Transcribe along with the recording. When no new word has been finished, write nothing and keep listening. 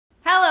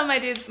my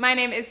dudes, my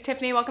name is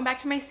Tiffany. Welcome back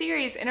to my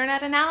series,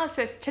 Internet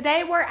Analysis.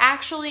 Today we're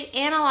actually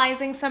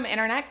analyzing some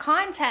internet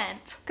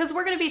content because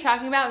we're going to be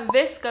talking about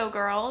VSCO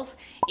girls,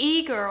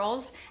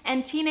 e-girls,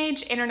 and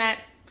teenage internet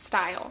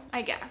style,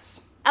 I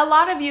guess. A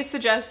lot of you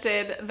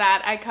suggested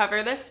that I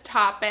cover this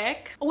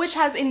topic, which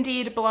has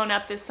indeed blown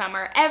up this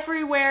summer.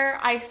 Everywhere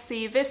I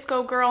see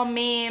VSCO girl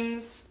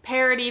memes,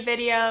 parody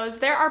videos.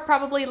 There are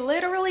probably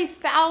literally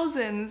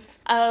thousands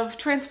of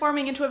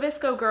transforming into a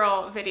VSCO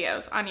girl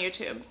videos on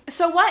YouTube.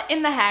 So what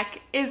in the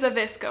heck is a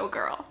VSCO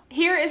girl?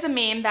 Here is a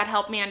meme that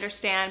helped me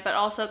understand, but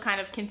also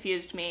kind of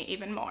confused me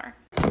even more.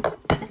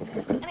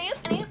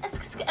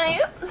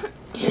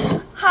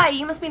 Hi,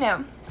 you must be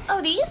new.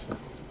 Oh, these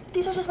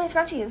are just my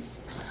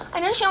scrunchies. I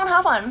noticed you don't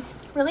have one.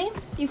 Really?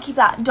 You keep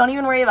that. Don't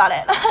even worry about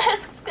it. Oh,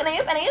 this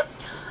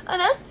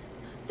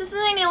is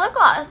my new lip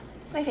gloss.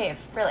 It's my fave,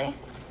 really.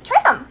 Try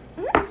some.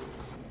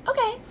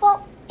 Okay,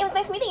 well, it was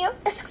nice meeting you.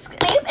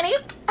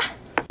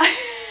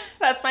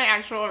 That's my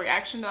actual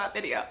reaction to that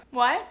video.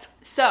 What?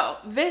 So,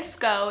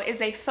 VSCO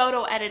is a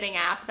photo editing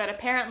app that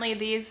apparently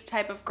these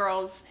type of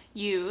girls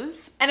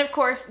use. And of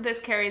course, this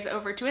carries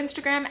over to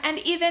Instagram and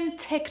even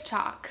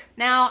TikTok.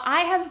 Now,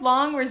 I have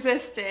long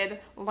resisted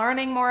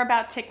learning more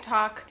about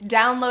TikTok,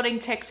 downloading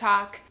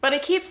TikTok, but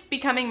it keeps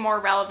becoming more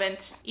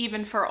relevant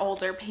even for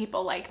older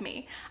people like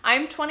me.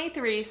 I'm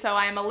 23, so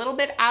I'm a little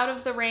bit out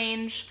of the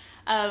range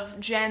of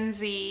Gen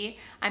Z.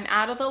 I'm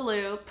out of the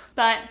loop,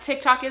 but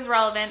TikTok is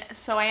relevant,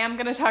 so I am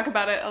gonna talk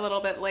about it a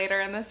little bit later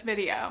in this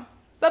video.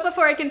 But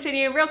before I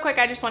continue, real quick,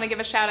 I just want to give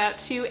a shout out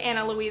to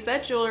Ana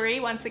Luisa Jewelry.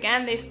 Once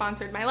again, they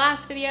sponsored my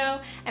last video,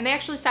 and they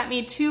actually sent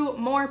me 2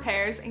 more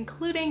pairs,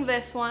 including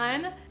this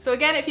one. So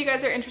again, if you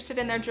guys are interested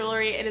in their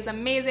jewelry, it is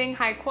amazing,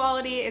 high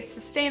quality, it's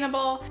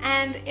sustainable,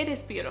 and it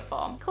is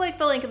beautiful. Click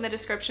the link in the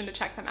description to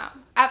check them out.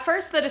 At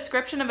first, the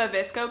description of a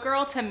VSCO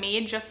girl to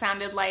me just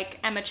sounded like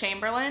Emma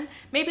Chamberlain.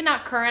 Maybe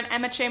not current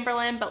Emma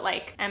Chamberlain, but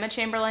like Emma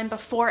Chamberlain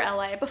before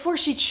LA, before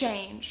she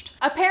changed.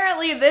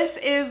 Apparently, this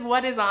is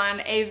what is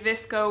on a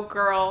VSCO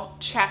girl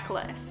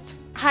checklist.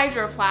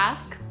 Hydro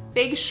flask,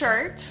 big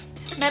shirt,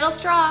 metal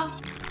straw,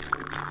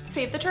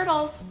 save the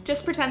turtles.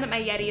 Just pretend that my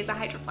Yeti is a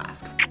hydro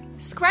flask.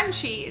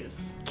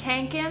 Scrunchies,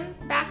 Kanken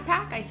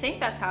backpack, I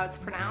think that's how it's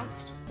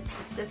pronounced.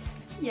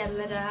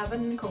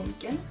 Fjällräven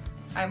konken.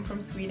 I'm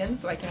from Sweden,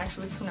 so I can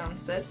actually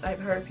pronounce this. I've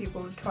heard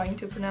people trying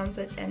to pronounce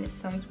it and it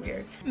sounds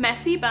weird.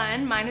 Messy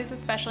bun, mine is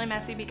especially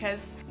messy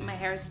because my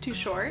hair is too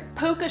short.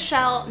 Puka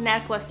shell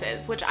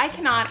necklaces, which I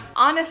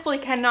honestly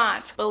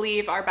cannot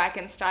believe are back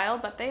in style,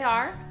 but they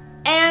are.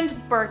 And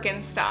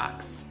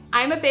Birkenstocks.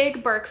 I'm a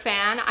big Birk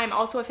fan. I'm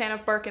also a fan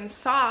of Birkin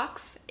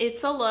socks.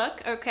 It's a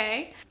look,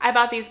 okay? I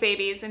bought these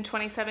babies in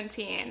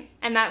 2017,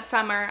 and that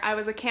summer I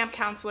was a camp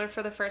counselor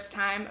for the first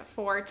time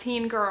for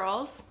teen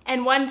girls.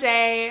 And one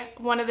day,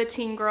 one of the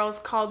teen girls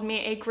called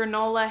me a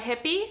granola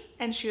hippie,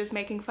 and she was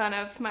making fun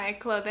of my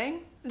clothing.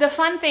 The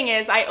fun thing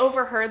is, I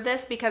overheard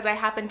this because I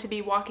happened to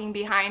be walking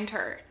behind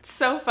her. It's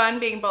so fun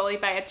being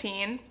bullied by a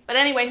teen. But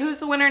anyway, who's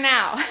the winner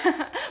now?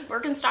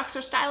 Birkenstocks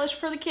are stylish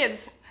for the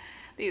kids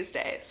these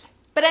days.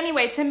 But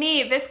anyway, to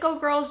me, VSCO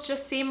girls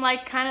just seem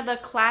like kind of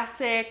the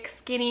classic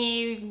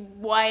skinny,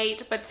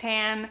 white, but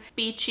tan,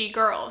 beachy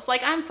girls.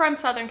 Like, I'm from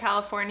Southern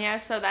California,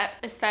 so that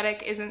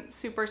aesthetic isn't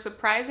super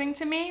surprising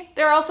to me.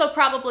 They're also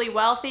probably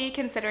wealthy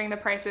considering the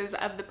prices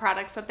of the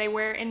products that they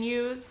wear and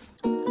use.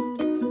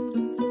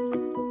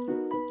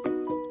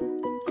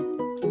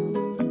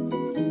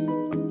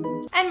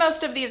 And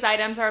most of these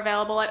items are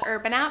available at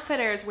Urban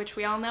Outfitters, which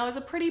we all know is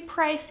a pretty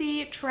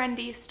pricey,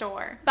 trendy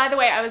store. By the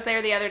way, I was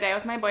there the other day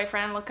with my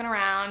boyfriend looking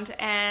around,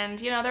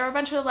 and you know, there were a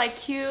bunch of like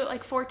cute,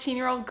 like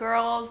 14-year-old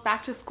girls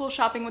back to school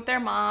shopping with their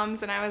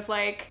moms, and I was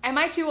like, am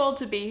I too old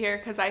to be here?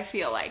 Because I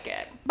feel like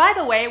it. By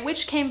the way,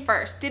 which came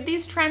first? Did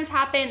these trends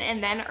happen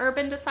and then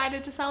Urban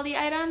decided to sell the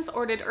items,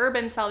 or did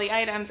Urban sell the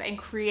items and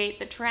create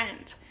the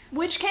trend?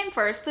 Which came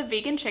first, the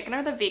vegan chicken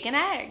or the vegan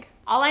egg?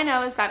 All I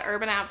know is that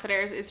Urban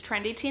Outfitters is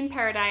trendy teen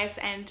paradise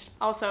and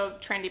also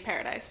trendy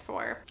paradise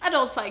for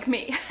adults like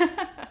me.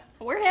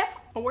 We're hip,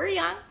 we're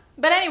young.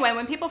 But anyway,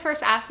 when people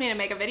first asked me to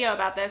make a video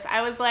about this,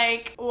 I was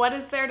like, what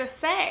is there to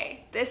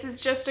say? This is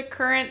just a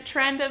current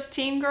trend of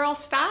teen girl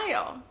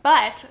style.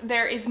 But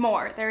there is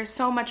more, there is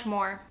so much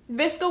more.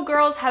 VSCO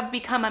girls have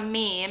become a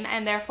meme,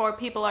 and therefore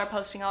people are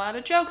posting a lot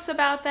of jokes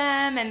about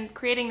them and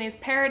creating these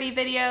parody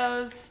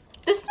videos.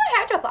 This is my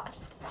hydro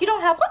flask. You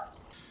don't have one?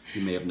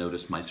 You may have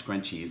noticed my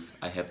scrunchies.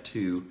 I have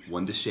 2,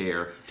 one to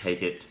share.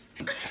 Take it.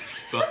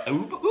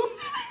 Oop, oop.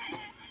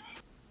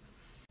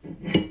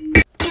 And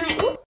I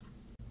oop.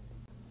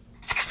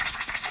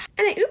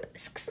 And I oop.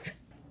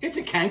 It's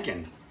a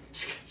Kanken.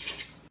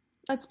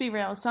 Let's be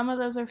real, some of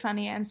those are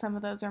funny and some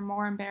of those are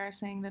more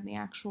embarrassing than the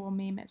actual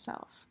meme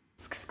itself.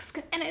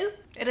 And ooh,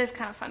 it is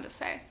kind of fun to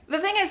say. The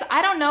thing is,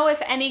 I don't know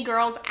if any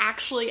girls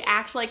actually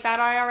act like that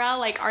IRL.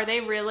 Like, are they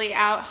really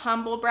out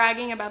humble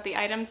bragging about the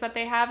items that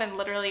they have and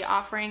literally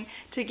offering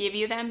to give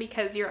you them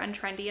because you're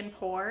untrendy and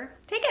poor?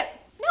 Take it.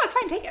 No, it's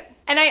fine, take it.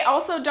 And I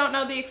also don't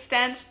know the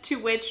extent to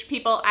which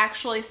people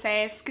actually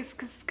say sk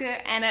sk sk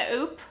and a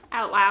oop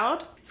out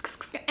loud. Sk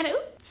sk sk and a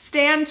oop.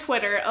 Stan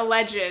Twitter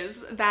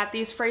alleges that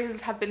these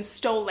phrases have been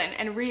stolen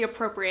and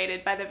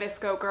reappropriated by the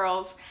VSCO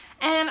girls.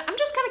 And I'm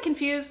just kind of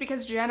confused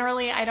because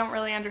generally I don't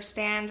really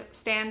understand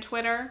Stan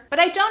Twitter. But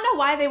I don't know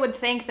why they would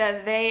think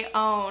that they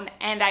own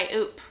 "and I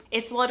oop."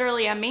 It's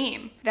literally a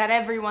meme that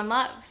everyone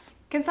loves.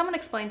 Can someone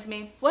explain to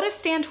me? What if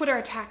Stan Twitter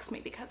attacks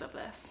me because of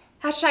this?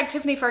 Hashtag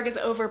Tiffany Ferg is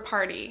over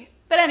party.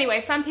 But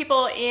anyway, some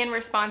people in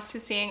response to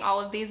seeing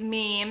all of these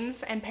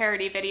memes and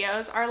parody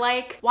videos are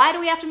like, why do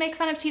we have to make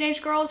fun of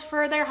teenage girls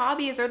for their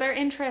hobbies or their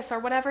interests or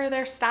whatever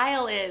their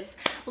style is?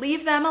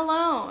 Leave them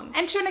alone.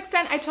 And to an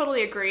extent, I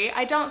totally agree.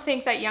 I don't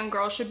think that young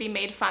girls should be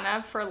made fun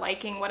of for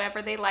liking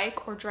whatever they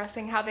like or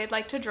dressing how they'd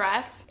like to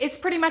dress. It's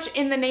pretty much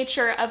in the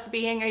nature of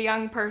being a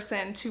young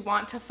person to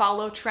want to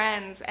follow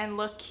trends and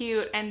look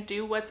cute and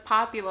do what's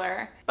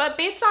popular. But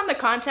based on the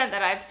content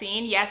that I've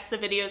seen, yes, the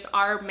videos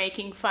are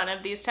making fun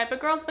of these type of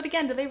girls, but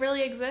again, do they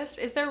really exist?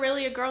 Is there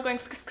really a girl going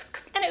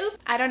and oop?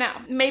 I don't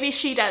know. Maybe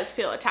she does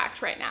feel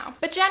attacked right now.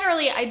 But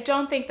generally, I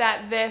don't think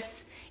that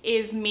this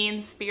is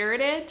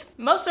mean-spirited.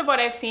 Most of what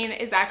I've seen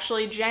is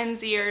actually Gen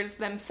Zers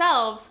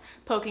themselves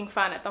poking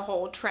fun at the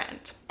whole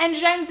trend. And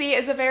Gen Z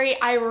is a very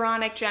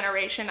ironic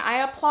generation. I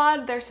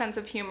applaud their sense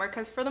of humor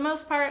because for the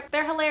most part,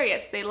 they're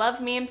hilarious. They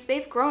love memes.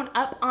 They've grown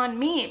up on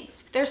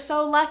memes. They're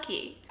so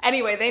lucky.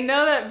 Anyway, they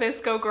know that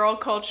VSCO girl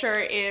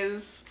culture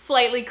is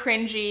slightly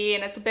cringy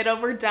and it's a bit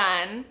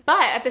overdone,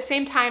 but at the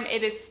same time,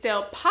 it is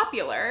still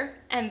popular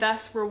and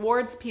thus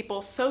rewards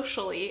people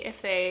socially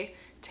if they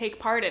take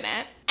part in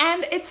it.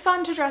 And it's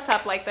fun to dress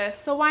up like this,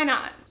 so why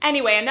not?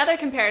 Anyway, another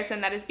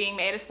comparison that is being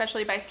made,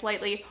 especially by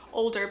slightly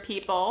older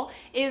people,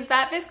 is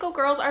that VSCO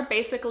girls are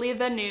basically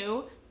the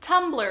new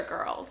Tumblr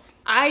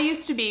girls. I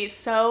used to be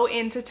so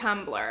into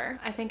Tumblr,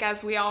 I think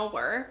as we all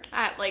were,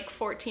 at like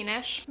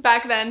 14-ish.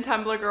 Back then,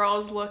 Tumblr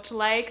girls looked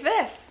like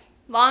this.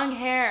 Long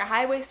hair,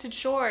 high-waisted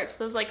shorts,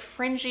 those like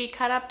fringy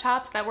cut-up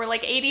tops that were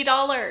like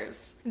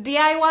 $80.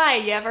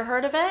 DIY, you ever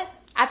heard of it?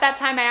 At that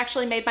time, I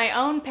actually made my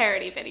own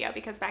parody video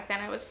because back then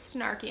I was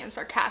snarky and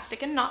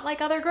sarcastic and not like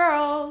other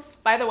girls.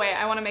 By the way,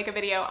 I want to make a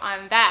video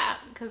on that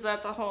because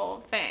that's a whole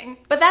thing.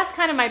 But that's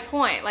kind of my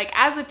point. Like,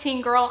 as a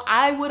teen girl,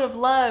 I would have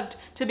loved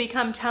to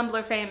become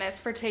Tumblr famous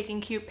for taking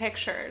cute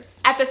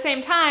pictures. At the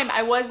same time,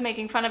 I was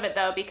making fun of it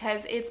though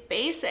because it's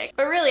basic.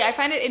 But really, I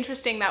find it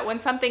interesting that when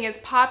something is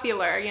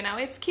popular, you know,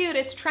 it's cute,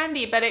 it's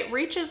trendy, but it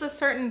reaches a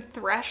certain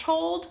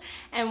threshold,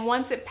 and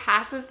once it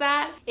passes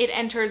that, it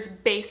enters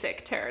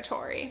basic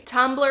territory.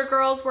 Tumblr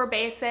girls were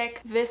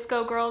basic,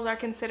 VSCO girls are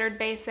considered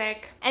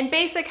basic, and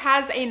basic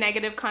has a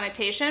negative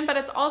connotation, but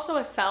it's also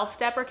a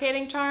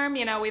self-deprecating term.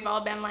 You know, we've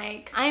all been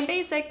like, I'm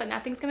basic, but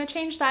nothing's gonna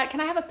change that. Can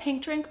I have a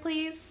pink drink,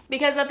 please?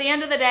 Because at the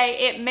end of the day,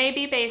 it may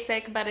be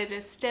basic, but it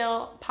is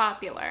still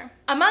popular.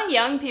 Among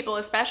young people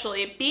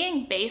especially,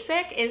 being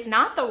basic is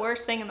not the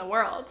worst thing in the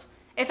world.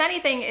 If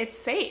anything, it's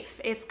safe,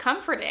 it's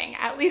comforting.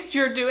 At least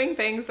you're doing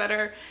things that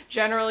are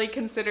generally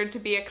considered to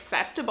be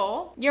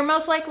acceptable. You're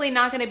most likely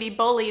not going to be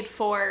bullied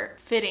for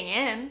fitting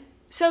in.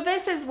 So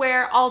this is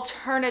where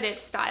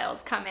alternative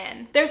styles come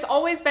in. There's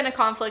always been a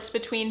conflict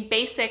between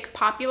basic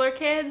popular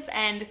kids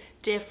and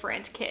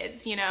different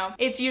kids, you know?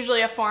 It's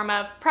usually a form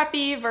of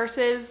preppy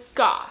versus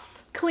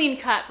goth, clean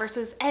cut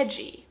versus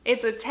edgy.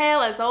 It's a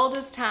tale as old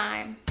as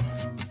time.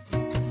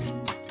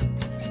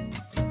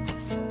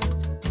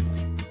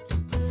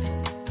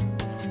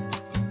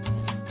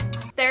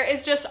 There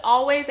is just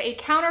always a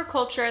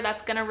counterculture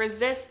that's gonna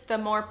resist the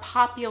more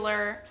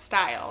popular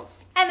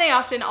styles. And they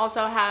often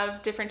also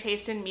have different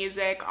taste in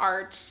music,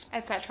 art,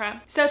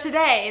 etc. So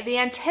today, the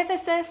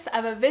antithesis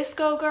of a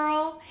VSCO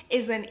girl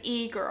is an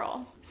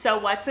e-girl. So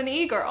what's an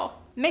e-girl?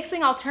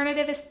 Mixing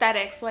alternative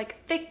aesthetics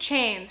like thick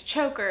chains,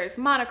 chokers,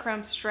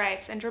 monochrome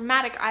stripes, and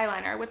dramatic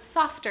eyeliner with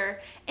softer,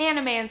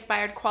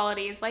 anime-inspired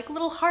qualities like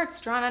little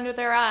hearts drawn under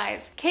their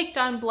eyes, caked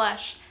on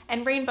blush,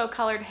 and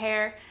rainbow-colored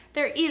hair.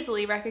 They're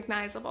easily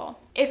recognizable.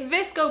 If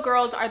VSCO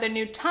girls are the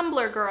new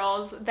Tumblr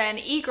girls, then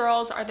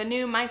e-girls are the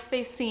new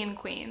MySpace scene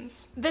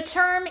queens. The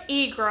term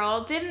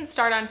e-girl didn't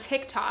start on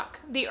TikTok.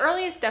 The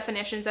earliest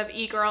definitions of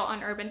e-girl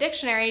on Urban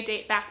Dictionary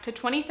date back to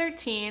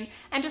 2013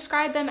 and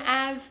describe them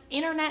as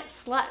internet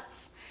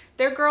sluts.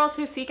 They're girls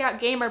who seek out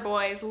gamer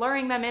boys,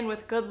 luring them in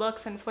with good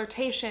looks and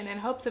flirtation in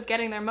hopes of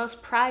getting their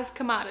most prized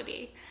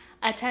commodity: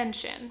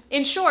 attention.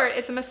 In short,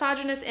 it's a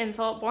misogynist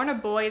insult born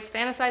of boys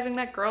fantasizing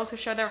that girls who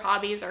share their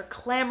hobbies are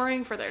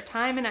clamoring for their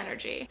time and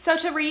energy. So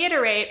to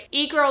reiterate,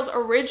 e-girls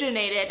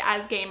originated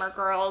as gamer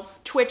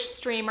girls, Twitch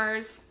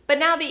streamers, but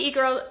now the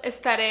e-girl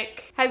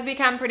aesthetic has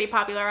become pretty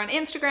popular on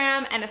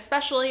Instagram and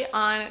especially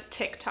on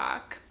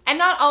TikTok. And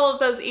not all of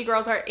those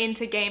e-girls are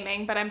into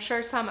gaming, but I'm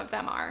sure some of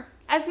them are.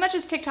 As much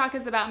as TikTok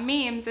is about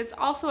memes, it's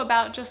also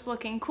about just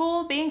looking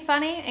cool, being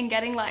funny, and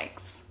getting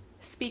likes.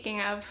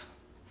 Speaking of,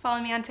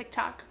 follow me on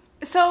TikTok.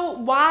 So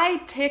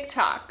why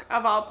TikTok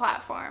of all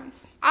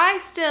platforms? I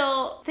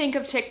still think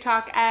of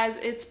TikTok as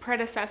its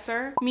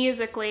predecessor,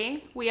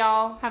 Musical.ly. We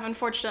all have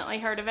unfortunately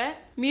heard of it.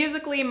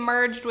 Musical.ly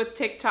merged with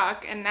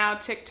TikTok, and now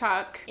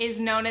TikTok is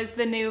known as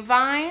the new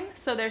Vine.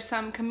 So there's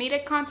some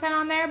comedic content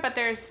on there, but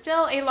there's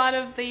still a lot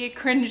of the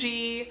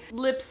cringy,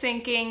 lip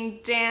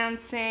syncing,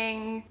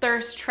 dancing,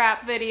 thirst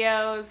trap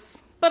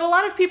videos. But a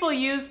lot of people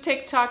use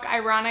TikTok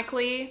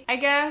ironically, I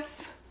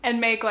guess, and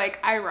make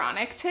like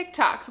ironic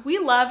TikToks. We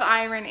love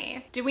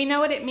irony. Do we know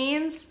what it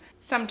means?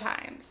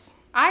 Sometimes.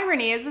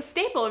 Irony is a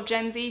staple of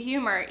Gen Z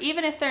humor,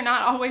 even if they're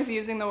not always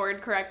using the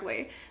word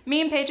correctly.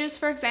 Meme pages,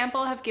 for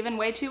example, have given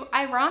way to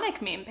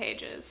ironic meme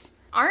pages.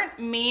 Aren't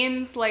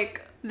memes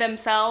like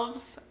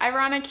themselves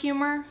ironic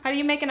humor? How do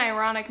you make an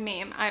ironic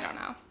meme? I don't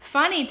know.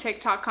 Funny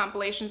TikTok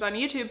compilations on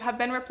YouTube have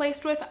been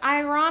replaced with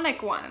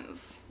ironic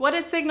ones. What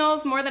it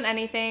signals more than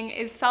anything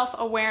is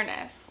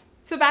self-awareness.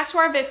 So back to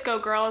our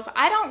VSCO girls,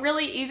 I don't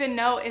really even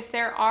know if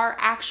there are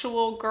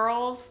actual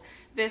girls,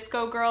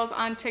 VSCO girls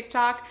on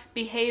TikTok,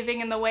 behaving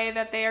in the way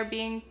that they are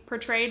being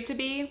portrayed to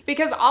be,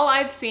 because all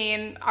I've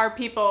seen are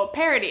people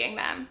parodying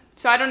them.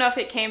 So I don't know if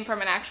it came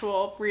from an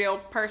actual real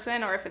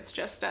person or if it's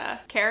just a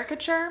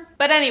caricature.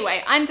 But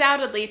anyway,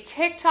 undoubtedly,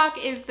 TikTok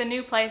is the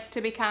new place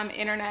to become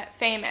internet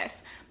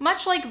famous.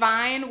 Much like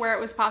Vine, where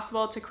it was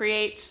possible to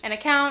create an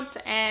account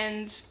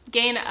and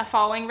gain a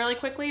following really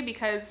quickly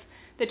because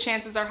the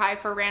chances are high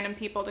for random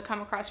people to come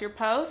across your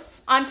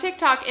posts. On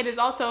TikTok, it is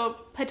also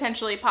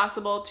potentially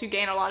possible to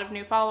gain a lot of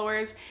new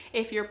followers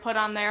if you're put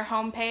on their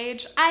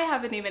homepage. I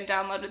haven't even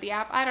downloaded the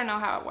app. I don't know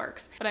how it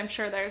works, but I'm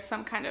sure there's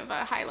some kind of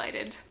a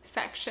highlighted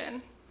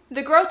section.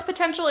 The growth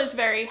potential is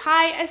very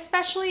high,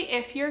 especially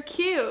if you're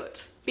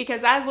cute.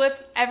 Because as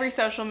with every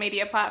social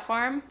media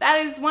platform, that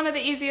is one of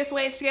the easiest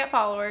ways to get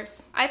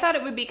followers. I thought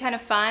it would be kind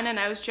of fun, and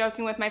I was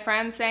joking with my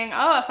friends saying,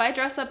 oh, if I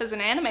dress up as an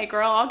anime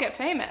girl, I'll get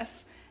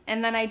famous.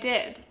 And then I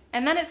did.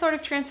 And then it sort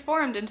of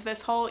transformed into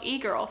this whole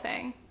e-girl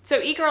thing. So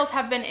e-girls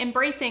have been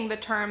embracing the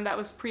term that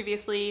was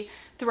previously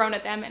thrown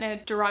at them in a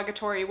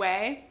derogatory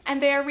way,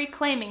 and they are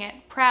reclaiming it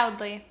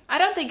proudly. I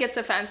don't think it's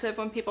offensive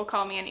when people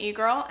call me an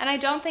e-girl, and I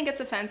don't think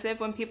it's offensive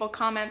when people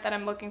comment that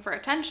I'm looking for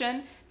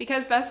attention,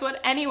 because that's what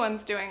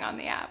anyone's doing on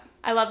the app.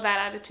 I love that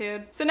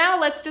attitude. So now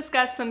let's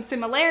discuss some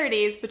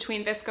similarities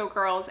between VSCO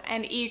girls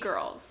and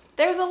e-girls.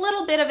 There's a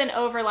little bit of an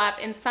overlap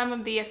in some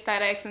of the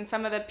aesthetics and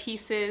some of the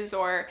pieces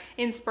or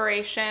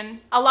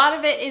inspiration. A lot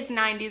of it is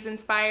 90s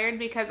inspired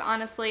because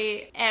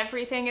honestly,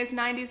 everything is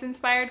 90s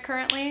inspired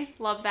currently.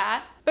 Love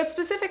that. But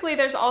specifically,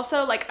 there's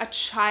also like a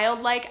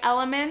childlike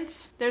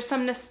element. There's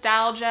some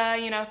nostalgia,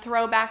 you know,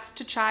 throwbacks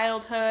to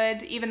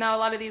childhood, even though a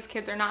lot of these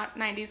kids are not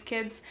 90s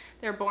kids.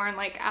 They're born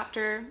like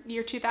after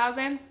year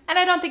 2000. And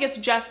I don't think it's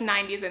just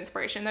 90s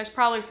inspiration. There's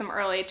probably some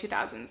early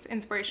 2000s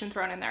inspiration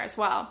thrown in there as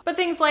well. But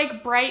things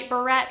like bright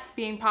barrettes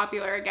being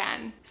popular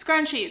again.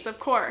 Scrunchies, of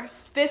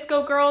course.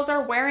 VSCO girls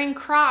are wearing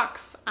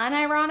Crocs,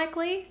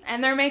 unironically,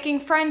 and they're making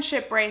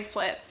friendship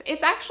bracelets.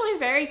 It's actually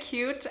very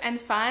cute and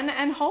fun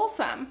and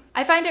wholesome.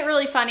 I find it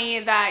really funny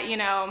that, you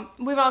know,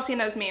 we've all seen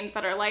those memes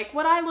that are like,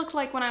 what I looked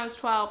like when I was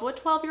 12,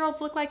 what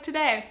 12-year-olds look like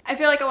today. I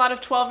feel like a lot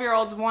of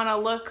 12-year-olds want to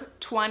look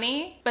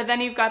 20, but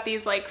then you've got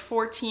these like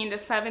 14 to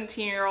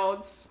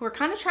 17-year-olds who are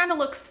kind of trying to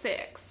look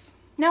 6.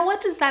 Now,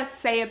 what does that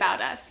say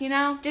about us, you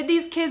know? Did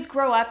these kids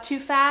grow up too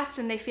fast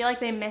and they feel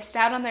like they missed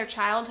out on their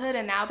childhood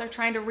and now they're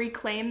trying to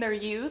reclaim their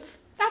youth?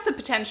 That's a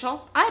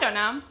potential. I don't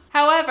know.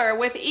 However,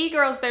 with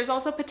e-girls, there's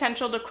also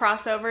potential to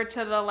cross over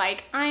to the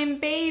like, I'm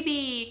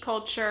baby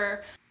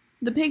culture.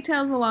 The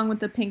pigtails along with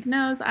the pink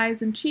nose,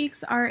 eyes, and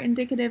cheeks are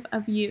indicative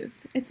of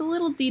youth. It's a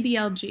little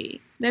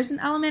DDLG. There's an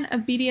element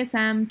of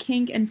BDSM,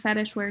 kink, and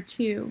fetish wear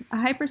too. A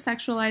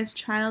hypersexualized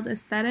child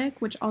aesthetic,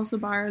 which also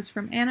borrows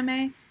from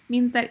anime,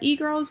 means that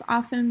e-girls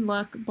often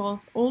look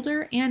both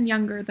older and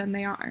younger than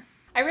they are.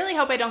 I really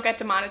hope I don't get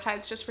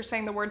demonetized just for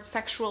saying the word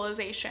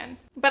sexualization.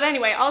 But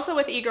anyway, also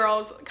with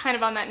e-girls, kind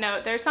of on that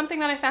note, there's something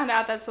that I found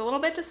out that's a little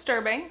bit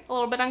disturbing, a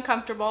little bit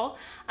uncomfortable.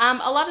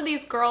 A lot of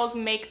these girls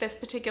make this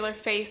particular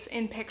face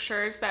in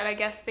pictures that I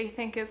guess they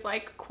think is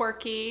like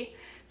quirky.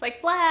 It's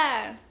like,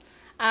 blah.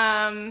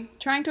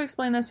 Trying to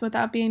explain this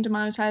without being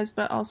demonetized,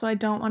 but also I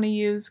don't want to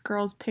use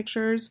girls'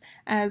 pictures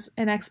as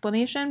an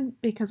explanation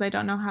because I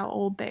don't know how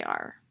old they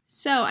are.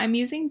 So I'm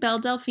using Belle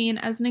Delphine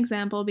as an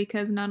example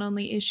because not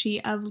only is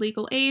she of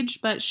legal age,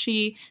 but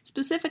she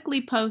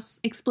specifically posts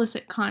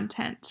explicit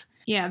content.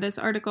 Yeah, this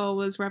article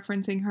was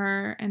referencing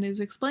her and is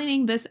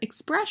explaining this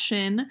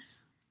expression.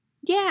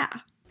 Yeah.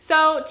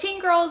 So teen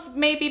girls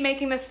may be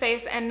making this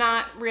face and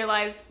not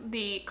realize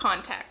the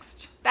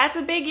context. That's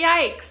a big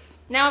yikes.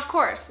 Now, of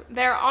course,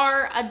 there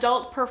are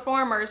adult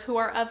performers who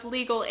are of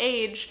legal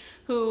age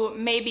who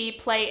maybe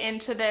play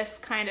into this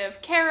kind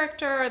of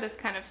character, this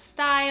kind of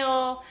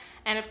style,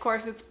 and of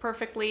course it's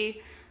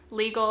perfectly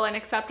legal and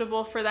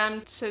acceptable for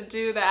them to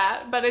do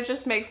that, but it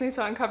just makes me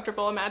so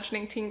uncomfortable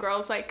imagining teen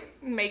girls like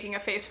making a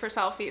face for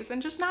selfies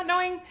and just not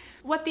knowing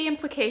what the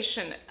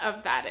implication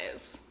of that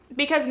is.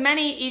 Because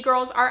many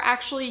e-girls are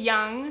actually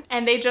young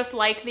and they just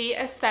like the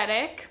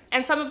aesthetic.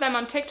 And some of them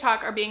on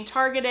TikTok are being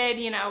targeted,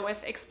 you know,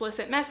 with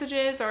explicit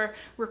messages or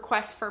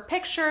requests for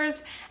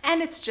pictures,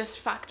 and it's just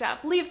fucked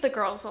up. Leave the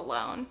girls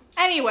alone.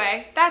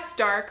 Anyway, that's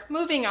dark.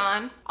 Moving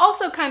on.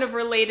 Also kind of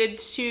related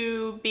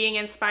to being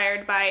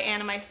inspired by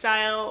anime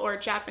style or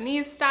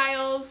Japanese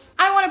styles,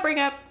 I want to bring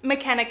up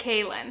McKenna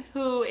Kalin,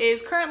 who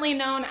is currently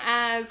known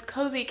as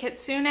Cozy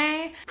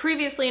Kitsune,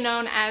 previously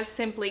known as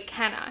simply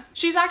Kenna.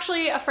 She's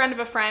actually a friend of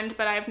a friend,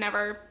 but I've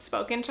never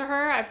spoken to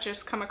her. I've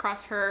just come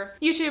across her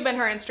YouTube and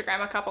her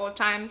Instagram a couple of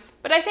times.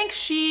 But I think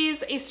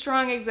she's a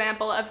strong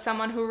example of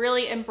someone who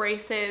really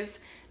embraces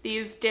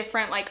these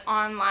different like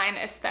online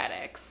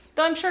aesthetics.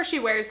 Though I'm sure she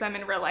wears them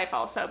in real life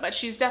also, but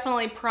she's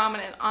definitely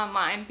prominent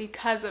online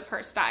because of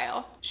her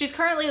style. She's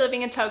currently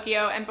living in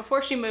Tokyo, and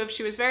before she moved,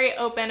 she was very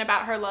open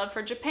about her love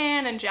for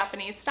Japan and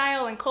Japanese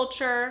style and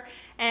culture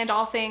and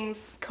all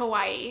things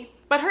kawaii.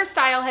 But her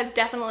style has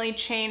definitely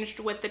changed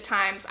with the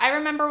times. I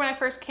remember when I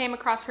first came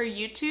across her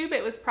YouTube,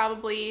 it was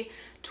probably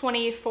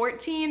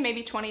 2014,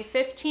 maybe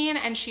 2015,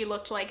 and she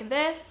looked like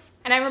this.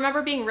 And I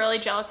remember being really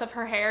jealous of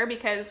her hair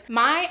because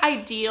my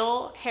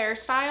ideal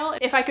hairstyle,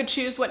 if I could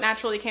choose what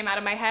naturally came out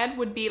of my head,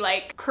 would be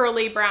like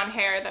curly brown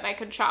hair that I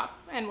could chop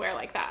and wear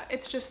like that.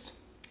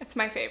 It's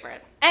my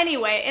favorite.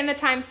 Anyway, in the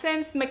time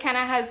since,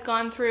 McKenna has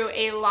gone through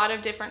a lot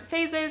of different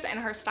phases and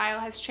her style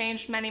has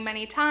changed many,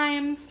 many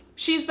times.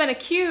 She's been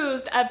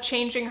accused of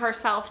changing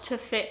herself to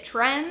fit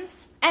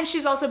trends, and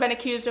she's also been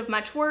accused of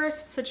much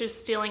worse, such as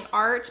stealing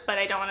art, but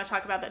I don't want to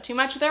talk about that too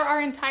much. There are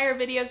entire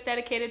videos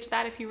dedicated to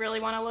that if you really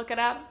want to look it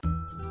up.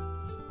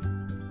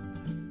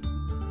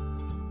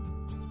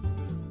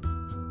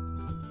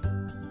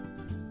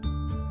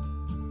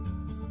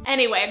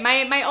 Anyway,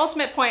 my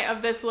ultimate point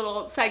of this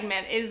little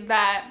segment is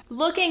that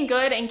looking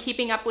good and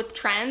keeping up with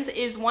trends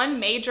is one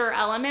major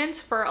element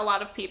for a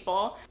lot of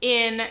people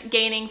in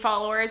gaining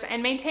followers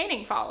and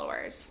maintaining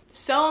followers.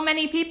 So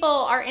many people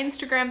are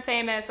Instagram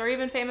famous or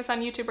even famous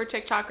on YouTube or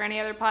TikTok or any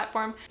other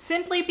platform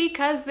simply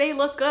because they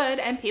look good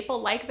and people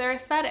like their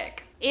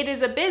aesthetic. It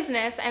is a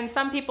business, and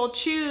some people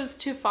choose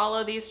to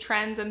follow these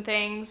trends and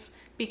things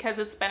because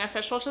it's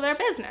beneficial to their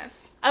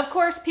business. Of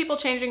course, people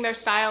changing their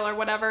style or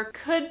whatever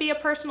could be a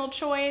personal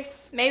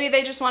choice. Maybe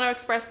they just want to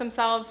express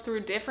themselves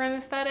through different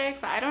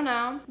aesthetics, I don't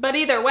know. But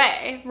either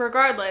way,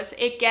 regardless,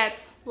 it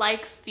gets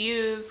likes,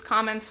 views,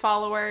 comments,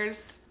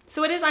 followers.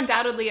 So it is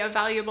undoubtedly a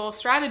valuable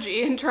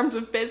strategy in terms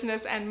of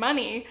business and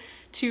money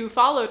to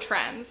follow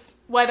trends,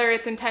 whether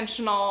it's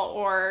intentional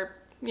or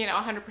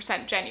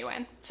 100%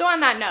 genuine. So on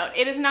that note,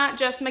 it is not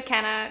just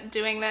McKenna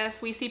doing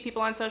this. We see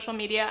people on social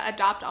media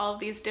adopt all of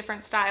these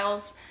different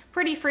styles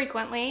pretty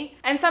frequently,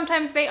 and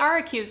sometimes they are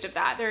accused of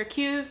that. They're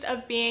accused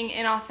of being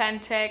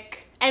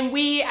inauthentic, and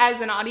we as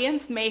an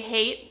audience may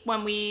hate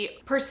when we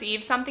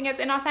perceive something as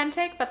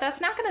inauthentic, but that's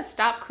not gonna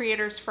stop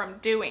creators from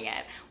doing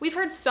it. We've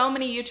heard so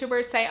many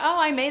YouTubers say, oh,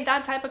 I made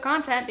that type of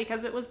content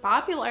because it was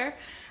popular.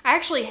 I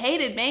actually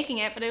hated making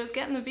it, but it was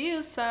getting the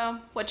views, so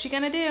what you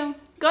gonna do?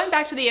 Going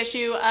back to the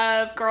issue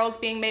of girls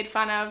being made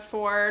fun of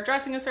for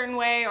dressing a certain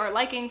way or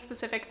liking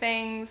specific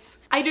things,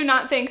 I do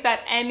not think that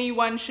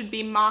anyone should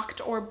be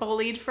mocked or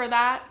bullied for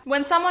that.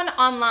 When someone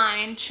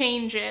online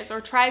changes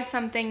or tries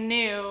something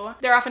new,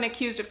 they're often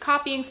accused of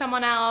copying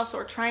someone else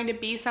or trying to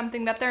be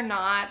something that they're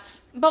not.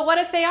 But what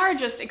if they are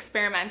just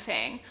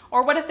experimenting?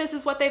 Or what if this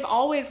is what they've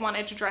always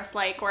wanted to dress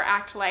like or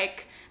act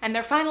like, and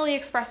they're finally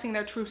expressing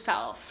their true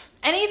self?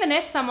 And even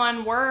if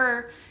someone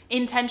were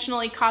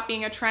intentionally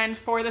copying a trend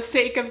for the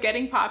sake of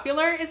getting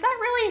popular, is that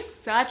really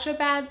such a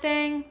bad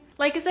thing?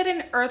 Like, is it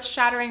an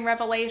earth-shattering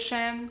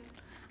revelation?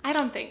 I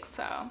don't think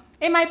so.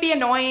 It might be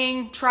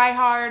annoying, try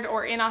hard,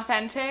 or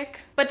inauthentic,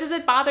 but does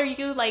it bother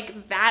you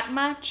like that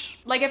much?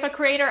 Like if a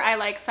creator I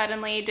like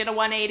suddenly did a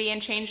 180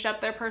 and changed up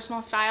their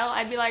personal style,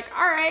 I'd be like,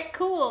 all right,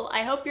 cool.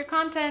 I hope your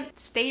content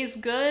stays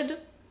good.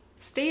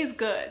 Stays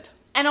good.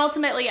 And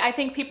ultimately, I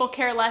think people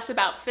care less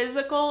about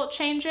physical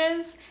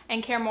changes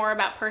and care more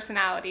about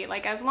personality.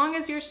 Like, as long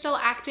as you're still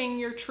acting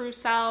your true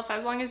self,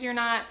 as long as you're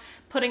not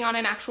putting on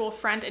an actual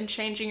front and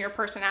changing your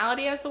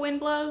personality as the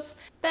wind blows,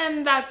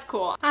 then that's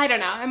cool. I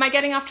don't know. Am I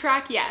getting off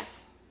track?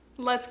 Yes.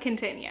 Let's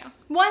continue.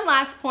 One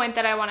last point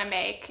that I want to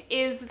make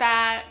is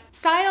that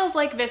styles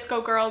like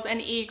VSCO girls and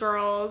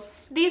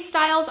e-girls, these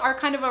styles are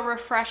kind of a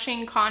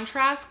refreshing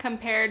contrast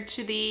compared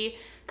to the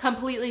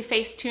completely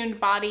face-tuned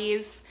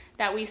bodies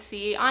that we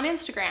see on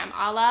Instagram,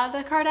 a la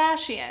the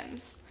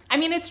Kardashians. I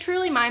mean, it's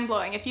truly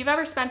mind-blowing. If you've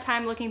ever spent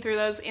time looking through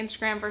those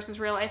Instagram versus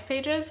real life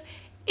pages,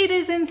 it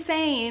is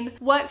insane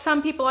what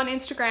some people on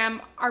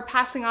Instagram are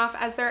passing off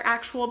as their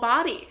actual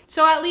body.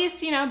 So at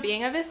least,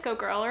 being a VSCO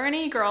girl or an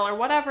e-girl or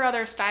whatever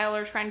other style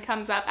or trend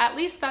comes up, at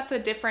least that's a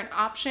different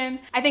option.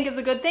 I think it's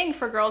a good thing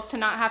for girls to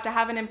not have to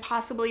have an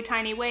impossibly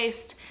tiny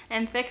waist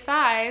and thick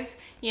thighs.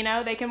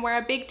 They can wear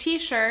a big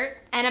t-shirt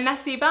and a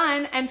messy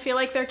bun and feel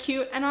like they're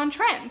cute and on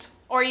trend.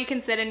 Or you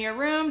can sit in your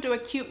room, do a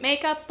cute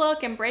makeup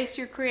look, embrace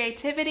your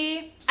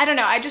creativity. I don't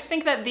know, I just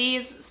think that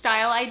these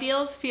style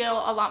ideals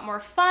feel a lot more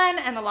fun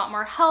and a lot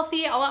more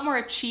healthy, a lot more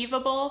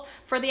achievable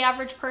for the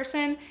average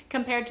person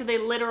compared to the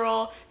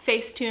literal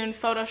Facetune,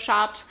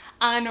 photoshopped,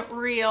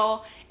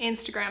 unreal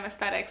Instagram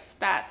aesthetics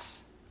that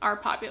are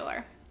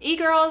popular.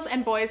 E-girls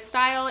and boys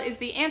style is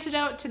the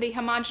antidote to the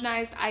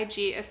homogenized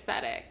IG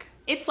aesthetic.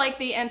 It's like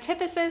the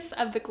antithesis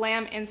of the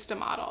glam Insta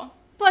model.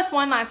 Plus,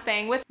 one last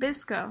thing, with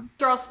VSCO.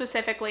 girls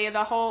specifically,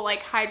 the whole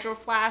like hydro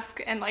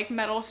flask and like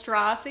metal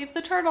straw save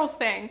the turtles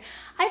thing.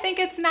 I think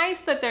it's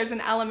nice that there's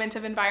an element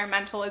of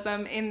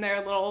environmentalism in their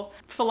little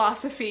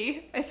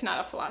philosophy. It's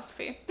not a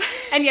philosophy.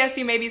 And yes,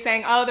 you may be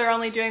saying, oh, they're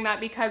only doing that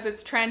because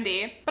it's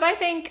trendy. But I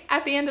think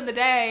at the end of the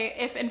day,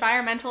 if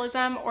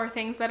environmentalism or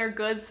things that are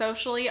good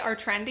socially are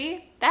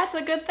trendy, that's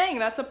a good thing.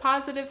 That's a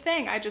positive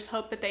thing. I just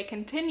hope that they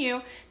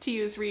continue to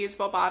use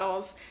reusable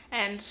bottles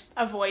and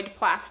avoid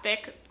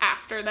plastic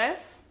after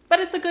this. But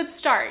it's a good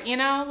start, you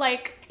know?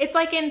 Like, it's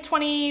like in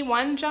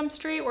 21 Jump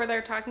Street where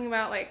they're talking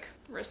about like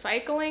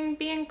recycling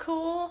being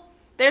cool.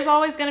 There's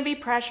always gonna be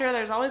pressure,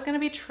 there's always gonna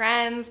be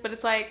trends, but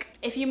it's like,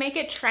 if you make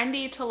it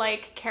trendy to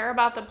like care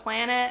about the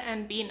planet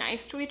and be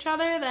nice to each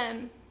other,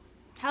 then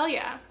hell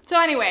yeah. So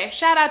anyway,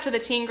 shout out to the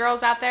teen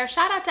girls out there.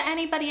 Shout out to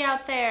anybody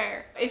out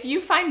there. If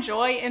you find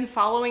joy in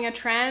following a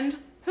trend,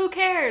 who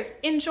cares?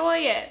 Enjoy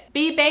it.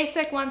 Be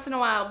basic once in a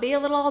while. Be a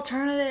little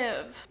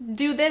alternative.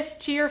 Do this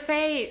to your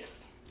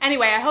face.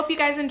 Anyway, I hope you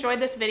guys enjoyed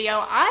this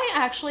video. I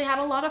actually had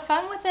a lot of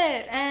fun with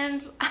it,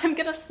 and I'm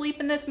gonna sleep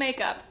in this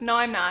makeup. No,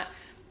 I'm not.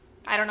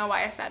 I don't know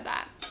why I said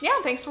that.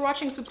 Yeah, thanks for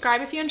watching. Subscribe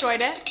if you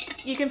enjoyed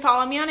it. You can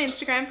follow me on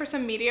Instagram for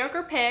some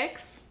mediocre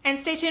pics. And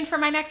stay tuned for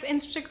my next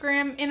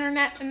Instagram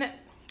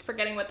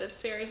forgetting what this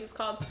series is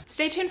called.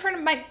 Stay tuned for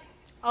my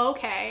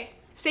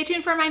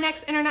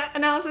next internet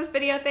analysis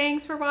video.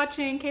 Thanks for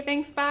watching. Okay,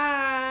 thanks,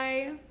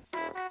 bye.